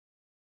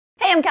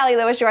Hi, I'm Callie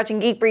Lewis. You're watching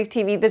Geek Brief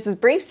TV. This is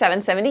Brief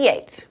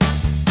 778.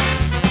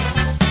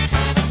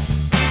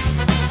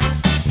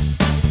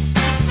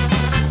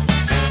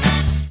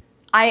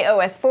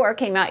 iOS 4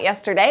 came out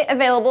yesterday,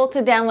 available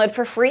to download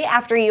for free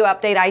after you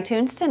update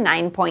iTunes to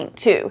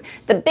 9.2.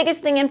 The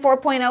biggest thing in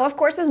 4.0, of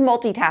course, is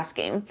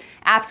multitasking.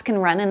 Apps can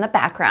run in the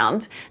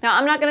background. Now,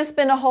 I'm not going to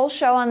spend a whole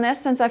show on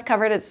this since I've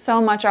covered it so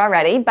much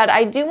already, but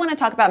I do want to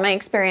talk about my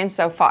experience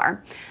so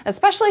far,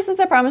 especially since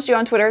I promised you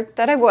on Twitter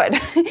that I would.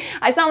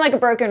 I sound like a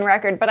broken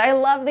record, but I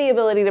love the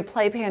ability to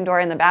play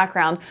Pandora in the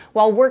background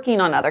while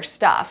working on other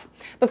stuff.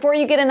 Before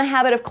you get in the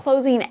habit of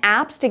closing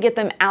apps to get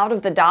them out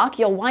of the dock,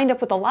 you'll wind up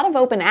with a lot of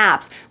open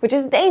apps, which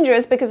is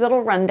dangerous because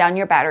it'll run down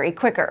your battery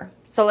quicker.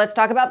 So let's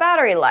talk about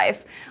battery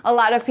life. A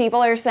lot of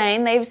people are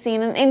saying they've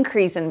seen an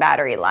increase in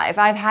battery life.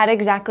 I've had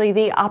exactly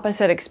the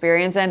opposite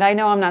experience, and I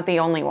know I'm not the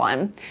only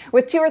one.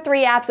 With 2 or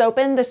 3 apps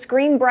open, the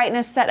screen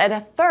brightness set at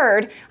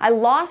 1/3, I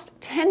lost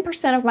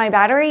 10% of my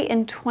battery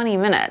in 20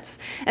 minutes.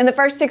 In the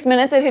first 6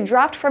 minutes, it had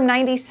dropped from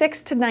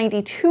 96 to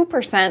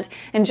 92%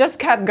 and just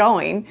kept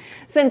going.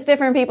 Since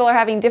different people are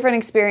having different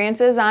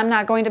experiences, I'm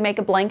not going to make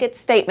a blanket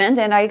statement,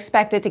 and I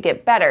expect it to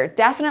get better,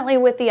 definitely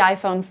with the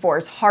iPhone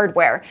 4's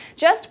hardware.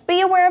 Just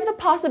be aware of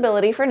the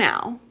possibility for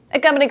now. A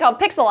company called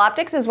Pixel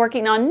Optics is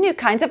working on new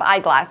kinds of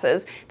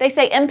eyeglasses. They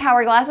say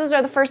emP glasses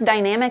are the first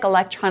dynamic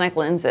electronic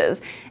lenses.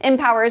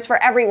 emP is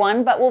for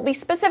everyone, but will be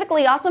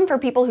specifically awesome for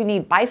people who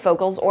need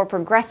bifocals or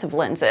progressive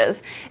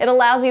lenses. It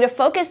allows you to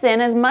focus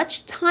in as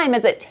much time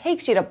as it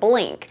takes you to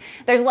blink.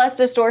 There's less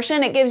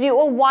distortion, it gives you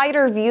a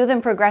wider view than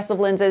progressive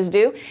lenses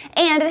do,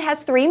 and it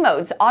has 3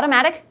 modes: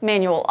 automatic,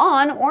 manual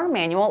on, or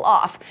manual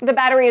off. The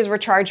battery is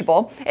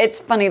rechargeable. It's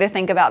funny to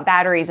think about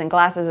batteries and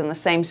glasses in the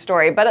same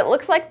story, but it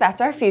looks like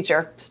that's our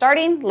future,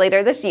 starting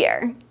later this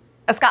year.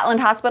 A Scotland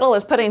hospital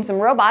is putting some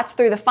robots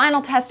through the final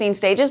testing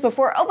stages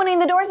before opening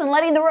the doors and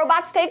letting the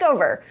robots take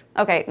over.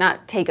 Okay,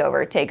 not take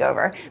over.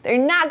 They're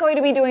not going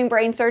to be doing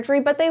brain surgery,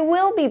 but they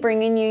will be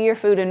bringing you your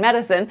food and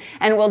medicine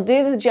and will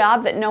do the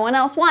job that no one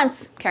else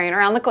wants, carrying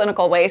around the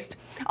clinical waste.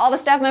 All the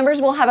staff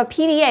members will have a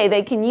PDA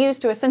they can use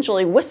to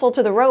essentially whistle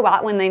to the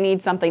robot when they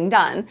need something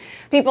done.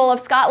 People of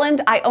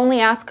Scotland, I only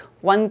ask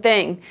one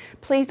thing.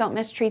 Please don't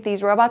mistreat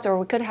these robots or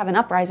we could have an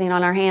uprising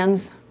on our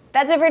hands.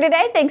 That's it for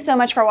today. Thanks so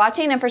much for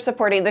watching and for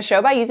supporting the show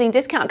by using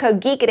discount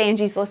code GEEK at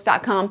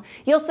angieslist.com.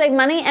 You'll save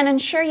money and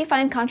ensure you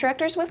find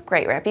contractors with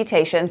great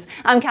reputations.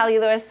 I'm Callie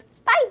Lewis.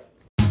 Bye!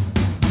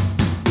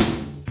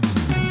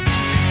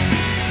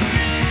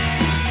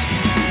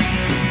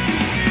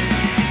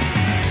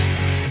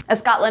 A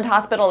Scotland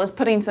hospital is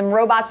putting some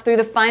robots through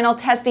the final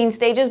testing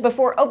stages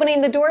before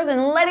opening the doors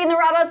and letting the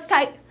robots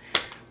take.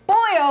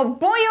 Boy, oh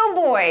boy, oh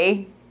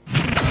boy!